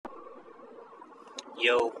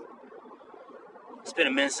Yo, it's been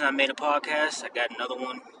a minute since I made a podcast. I got another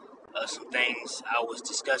one. Some things I was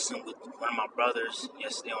discussing with one of my brothers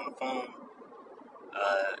yesterday on the phone.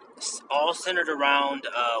 It's all centered around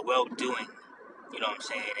well-doing, you know what I'm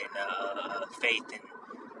saying, and faith. And,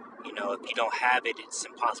 if you don't have it, it's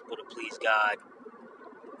impossible to please God.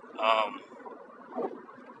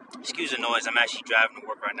 Excuse the noise. I'm actually driving to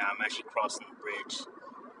work right now. I'm actually crossing the bridge,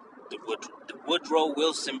 the Woodrow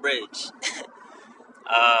Wilson Bridge.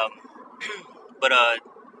 But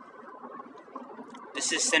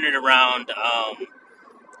this is centered around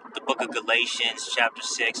the book of Galatians, chapter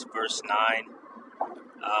 6, verse 9,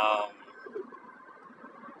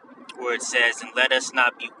 where it says, "And let us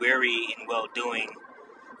not be weary in well-doing,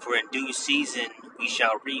 for in due season we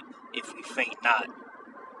shall reap if we faint not."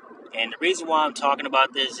 And the reason why I'm talking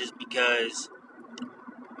about this is because,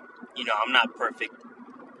 I'm not perfect.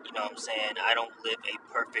 You know what I'm saying? I don't live a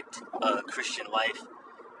perfect Christian life.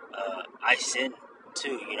 I sin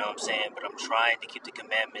too, you know what I'm saying? But I'm trying to keep the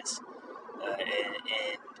commandments, and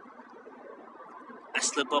I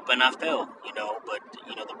slip up and I fail, but,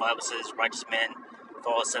 the Bible says righteous man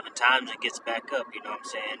falls 7 times and gets back up, you know what I'm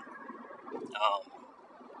saying?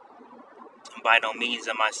 By no means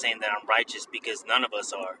am I saying that I'm righteous, because none of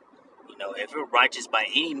us are. If we're righteous by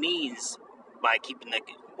any means, while keeping the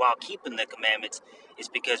commandments, it's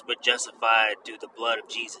because we're justified through the blood of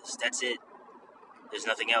Jesus. That's it. There's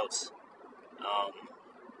nothing else.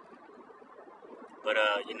 But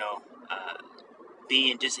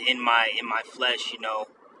being just in my flesh,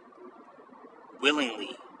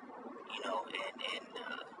 willingly, and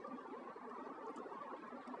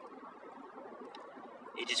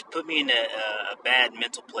it just put me in a bad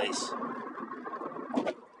mental place.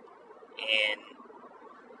 And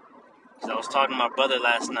because I was talking to my brother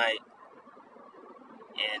last night,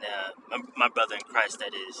 and my brother in Christ,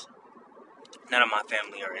 that is. None of my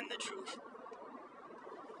family are in the truth.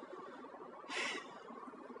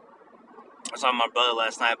 I was talking to my brother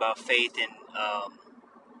last night about faith, and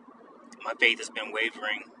my faith has been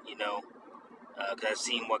wavering, because I've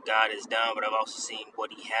seen what God has done, but I've also seen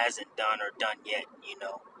what He hasn't done or done yet,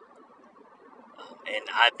 and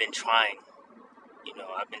I've been trying.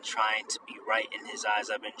 I've been trying to be right in His eyes.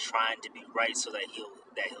 I've been trying to be right so that He'll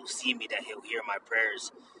see me, that He'll hear my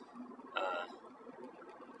prayers.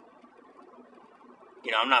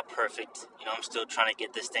 I'm not perfect. I'm still trying to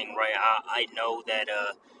get this thing right. I know that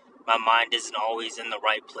my mind isn't always in the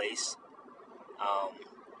right place. I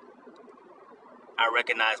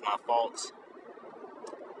recognize my faults.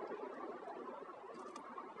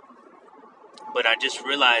 But I just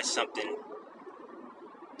realized something.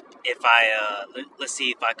 If I, let's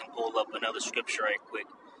see if I can pull up another scripture right quick.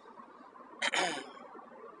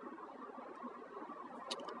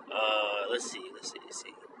 Let's see.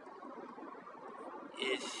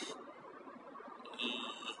 If ye...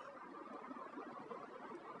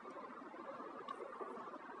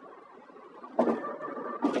 I'm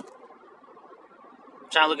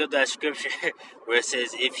trying to look up that scripture where it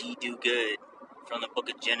says, "If ye do good," from the book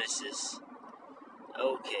of Genesis.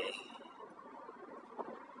 Okay.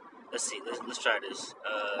 Let's see. Let's try this.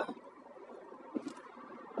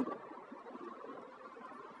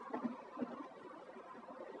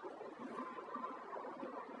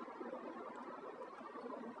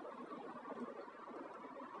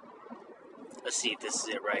 Let's see if this is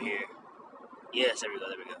it right here. Yes, there we go.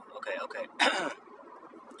 Okay.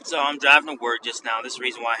 So I'm driving to work just now. This is the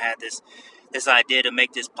reason why I had this idea to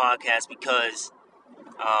make this podcast, because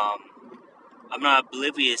I'm not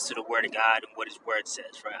oblivious to the Word of God and what His Word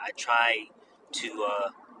says, right? I try to,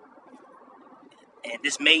 and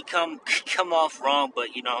this may come off wrong,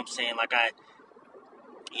 but you know what I'm saying? Like God,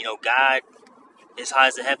 as high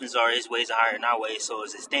as the heavens are, His ways are higher than our ways, so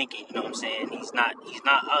is His thinking, you know what I'm saying? He's not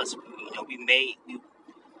us.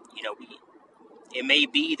 It may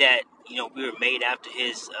be that, we were made after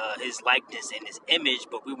His likeness and His image,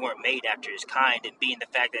 but we weren't made after His kind. And being the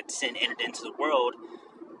fact that sin entered into the world,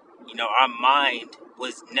 our mind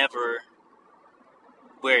was never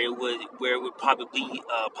where it would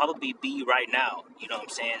probably be right now. You know what I'm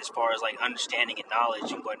saying? As far as like understanding and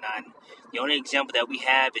knowledge and whatnot. The only example that we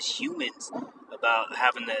have as humans about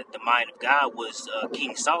having the mind of God was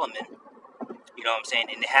King Solomon. You know what I'm saying?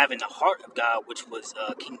 And having the heart of God, which was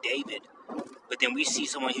King David. But then we see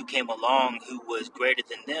someone who came along who was greater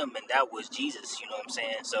than them, and that was Jesus. You know what I'm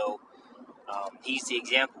saying? So He's the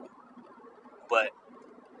example. But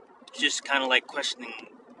just kind of like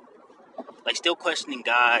still questioning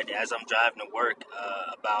God as I'm driving to work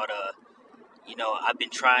about, I've been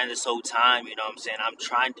trying this whole time, you know what I'm saying? I'm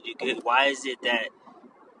trying to do good. Why is it that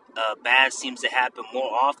bad seems to happen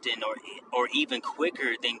more often or even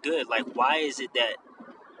quicker than good. Like, why is it that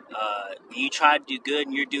when you try to do good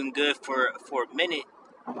and you're doing good for a minute,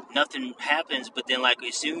 nothing happens, but then like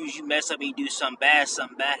as soon as you mess up and you do something bad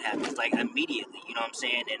happens like immediately. You know what I'm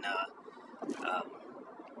saying? And I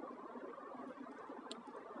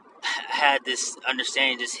had this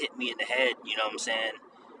understanding just hit me in the head. You know what I'm saying?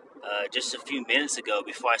 Just a few minutes ago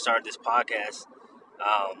before I started this podcast,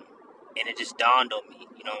 and it just dawned on me.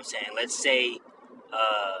 You know what I'm saying? Uh, let's say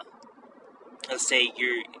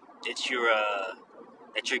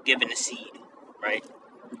that you're given a seed, right?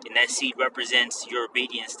 And that seed represents your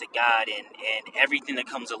obedience to God and everything that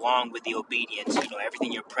comes along with the obedience,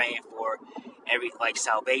 everything you're praying for, like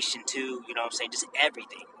salvation too, you know what I'm saying? Just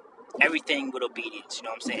everything with obedience, you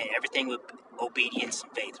know what I'm saying? Everything with obedience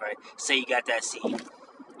and faith, right? Say you got that seed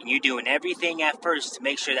and you're doing everything at first to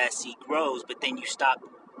make sure that seed grows, but then you stop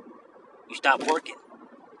working.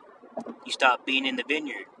 You stop being in the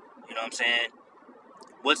vineyard, you know what I'm saying?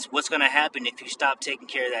 What's going to happen if you stop taking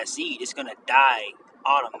care of that seed? It's going to die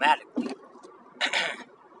automatically.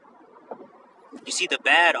 You see, the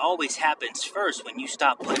bad always happens first when you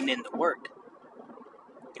stop putting in the work.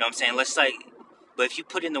 You know what I'm saying? But if you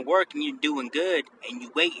put in the work and you're doing good and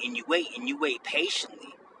you wait and you wait and you wait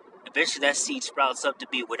patiently, eventually that seed sprouts up to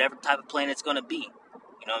be whatever type of plant it's going to be.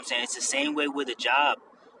 You know what I'm saying? It's the same way with a job.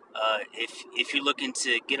 If you're looking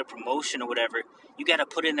to get a promotion or whatever, you got to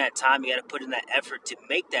put in that time, you got to put in that effort to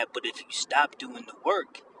make that. But if you stop doing the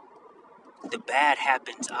work, the bad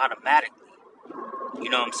happens automatically. You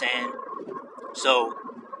know what I'm saying? So,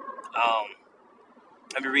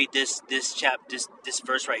 let me read this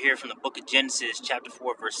verse right here from the book of Genesis, chapter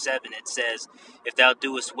 4, verse 7. It says, "If thou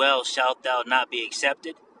doest well, shalt thou not be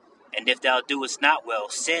accepted? And if thou doest not well,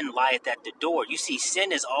 sin lieth at the door." You see,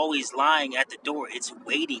 sin is always lying at the door. It's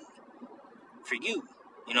waiting for you.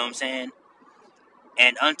 You know what I'm saying?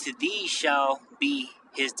 "And unto thee shall be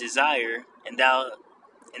his desire, and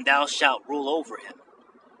thou shalt rule over him."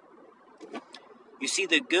 You see,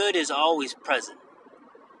 the good is always present,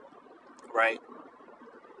 right?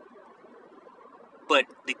 But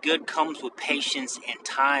the good comes with patience and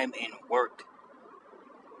time and work.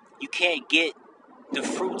 You can't get the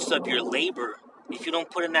fruits of your labor if you don't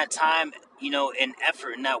put in that time, and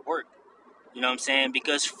effort and that work. You know what I'm saying?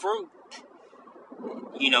 Because fruit,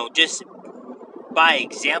 just by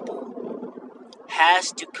example,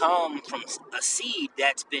 has to come from a seed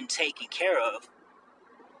that's been taken care of.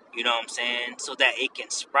 You know what I'm saying? So that it can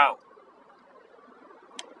sprout.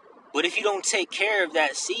 But if you don't take care of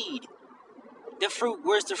that seed,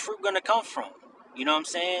 where's the fruit going to come from? You know what I'm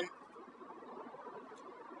saying?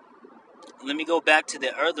 Let me go back to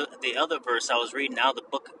the other verse I was reading out of the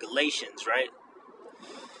book of Galatians, right?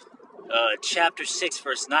 Chapter 6,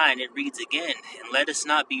 verse 9, it reads again, "And let us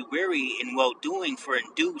not be weary in well-doing, for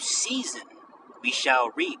in due season we shall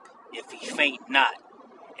reap, if we faint not."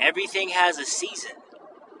 Everything has a season,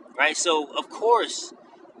 right? So, of course,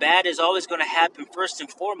 bad is always going to happen first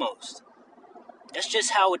and foremost. That's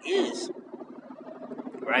just how it is,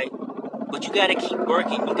 right? But you got to keep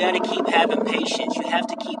working. You got to keep having patience. You have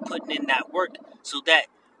to keep putting in that work so that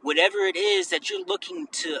whatever it is that you're looking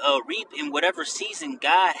to reap in whatever season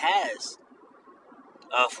God has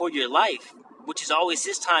for your life, which is always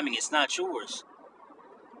his timing, it's not yours.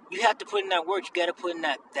 You have to put in that work. You got to put in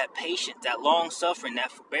that patience, that long suffering,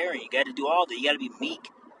 that forbearing. You got to do all that. You got to be meek.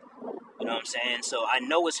 You know what I'm saying? So I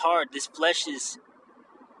know it's hard. This flesh is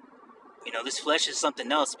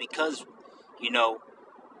something else because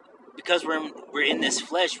we're in this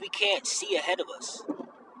flesh, we can't see ahead of us.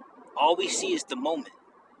 All we see is the moment.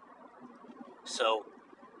 So,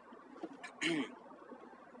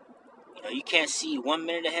 you can't see 1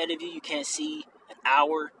 minute ahead of you. You can't see an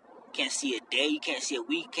hour. You can't see a day. You can't see a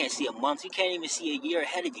week. You can't see a month. You can't even see a year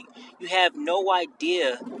ahead of you. You have no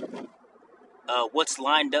idea what's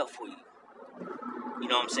lined up for you. You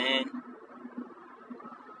know what I'm saying?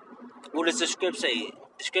 What does the script say?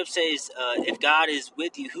 The script says, if God is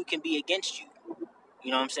with you, who can be against you?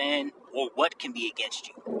 You know what I'm saying? Or what can be against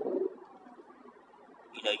you?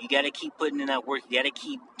 You got to keep putting in that work. You got to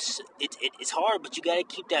keep, it's hard, but you got to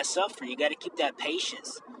keep that suffering. You got to keep that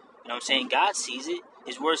patience. You know what I'm saying? God sees it.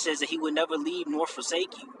 His word says that he would never leave nor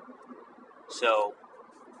forsake you. So,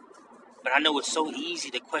 but I know it's so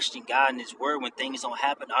easy to question God and his word when things don't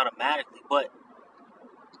happen automatically. But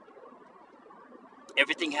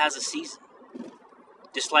everything has a season.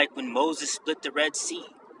 Just like when Moses split the Red Sea,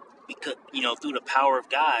 because, through the power of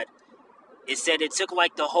God, it said it took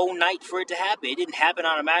like the whole night for it to happen. It didn't happen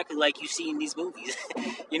automatically like you see in these movies.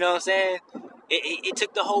 You know what I'm saying? It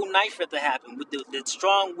took the whole night for it to happen. With the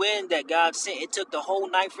strong wind that God sent, it took the whole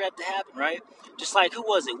night for that to happen, right? Just like, who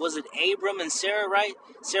was it? Was it Abram and Sarah, right?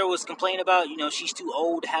 Sarah was complaining about, she's too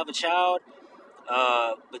old to have a child.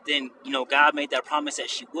 But then, God made that promise that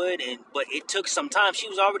she would. But it took some time. She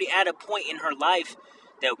was already at a point in her life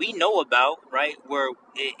that we know about, right? Where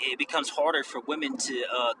it becomes harder for women to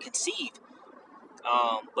conceive.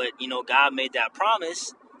 But God made that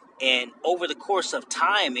promise. And over the course of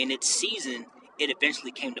time, in its season, it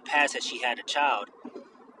eventually came to pass that she had a child.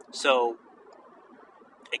 So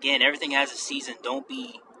again, everything has a season. Don't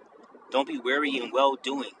be weary in well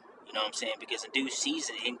doing. You know what I'm saying? Because in due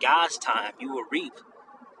season, in God's time, you will reap.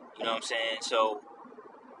 You know what I'm saying? So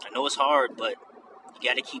I know it's hard, but you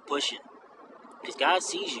got to keep pushing. Because God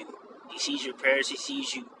sees you. He sees your prayers. He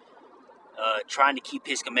sees you trying to keep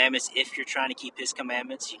His commandments. If you're trying to keep His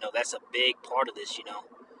commandments, that's a big part of this. You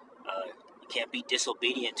can't be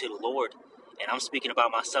disobedient to the Lord. And I'm speaking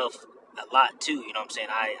about myself a lot too. You know what I'm saying?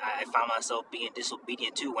 I found myself being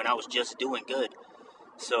disobedient too when I was just doing good.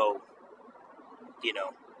 So,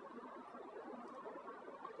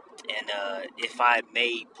 and if I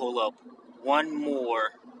may pull up one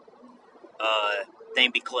more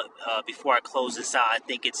thing before I close this out, I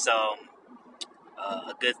think it's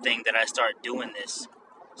a good thing that I start doing this.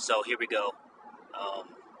 So here we go.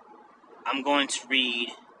 I'm going to read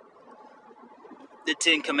the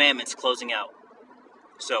 10 Commandments closing out.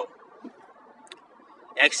 So,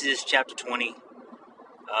 Exodus chapter 20,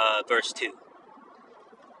 verse 2.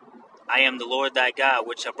 I am the Lord thy God,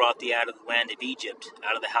 which have brought thee out of the land of Egypt,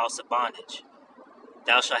 out of the house of bondage.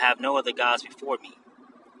 Thou shalt have no other gods before me.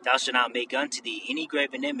 Thou shalt not make unto thee any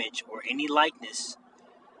graven image or any likeness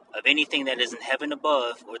of anything that is in heaven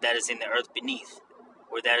above, or that is in the earth beneath,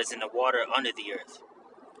 or that is in the water under the earth.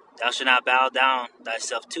 Thou shalt not bow down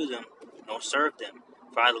thyself to them, nor serve them.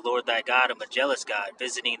 For I, the Lord thy God, am a jealous God,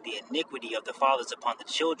 visiting the iniquity of the fathers upon the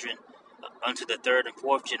children, unto the third and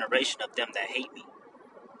fourth generation of them that hate me,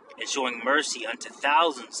 and showing mercy unto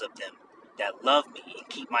thousands of them that love me and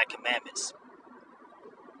keep my commandments.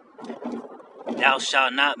 Thou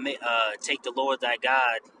shalt not take the Lord thy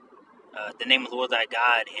God, the name of the Lord thy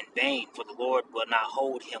God in vain, for the Lord will not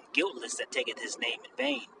hold him guiltless that taketh his name in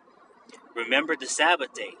vain. Remember the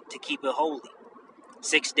Sabbath day, to keep it holy.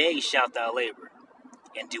 6 days shalt thou labor,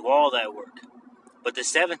 and do all thy work. But the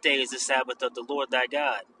 7th day is the Sabbath of the Lord thy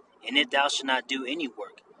God. In it thou shalt not do any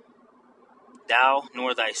work. Thou,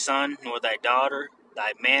 nor thy son, nor thy daughter,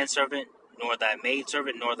 thy manservant, nor thy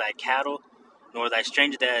maidservant, nor thy cattle, nor thy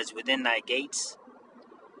stranger that is within thy gates.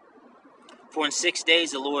 For in 6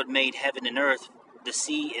 days the Lord made heaven and earth, the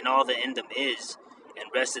sea, and all that in them is, and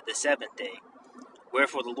rested the 7th day.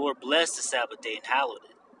 Wherefore the Lord blessed the Sabbath day and hallowed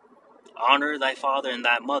it. Honor thy father and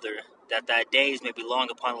thy mother, that thy days may be long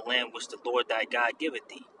upon the land which the Lord thy God giveth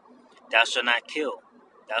thee. Thou shalt not kill.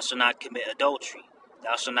 Thou shalt not commit adultery.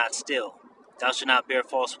 Thou shalt not steal. Thou shalt not bear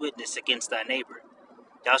false witness against thy neighbor.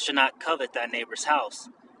 Thou shalt not covet thy neighbor's house.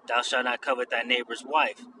 Thou shalt not covet thy neighbor's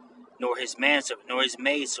wife, nor his manservant, nor his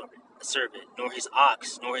maidservant, nor his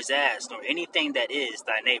ox, nor his ass, nor anything that is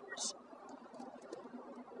thy neighbor's.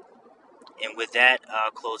 And with that,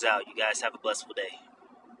 I'll close out. You guys have a blessed day.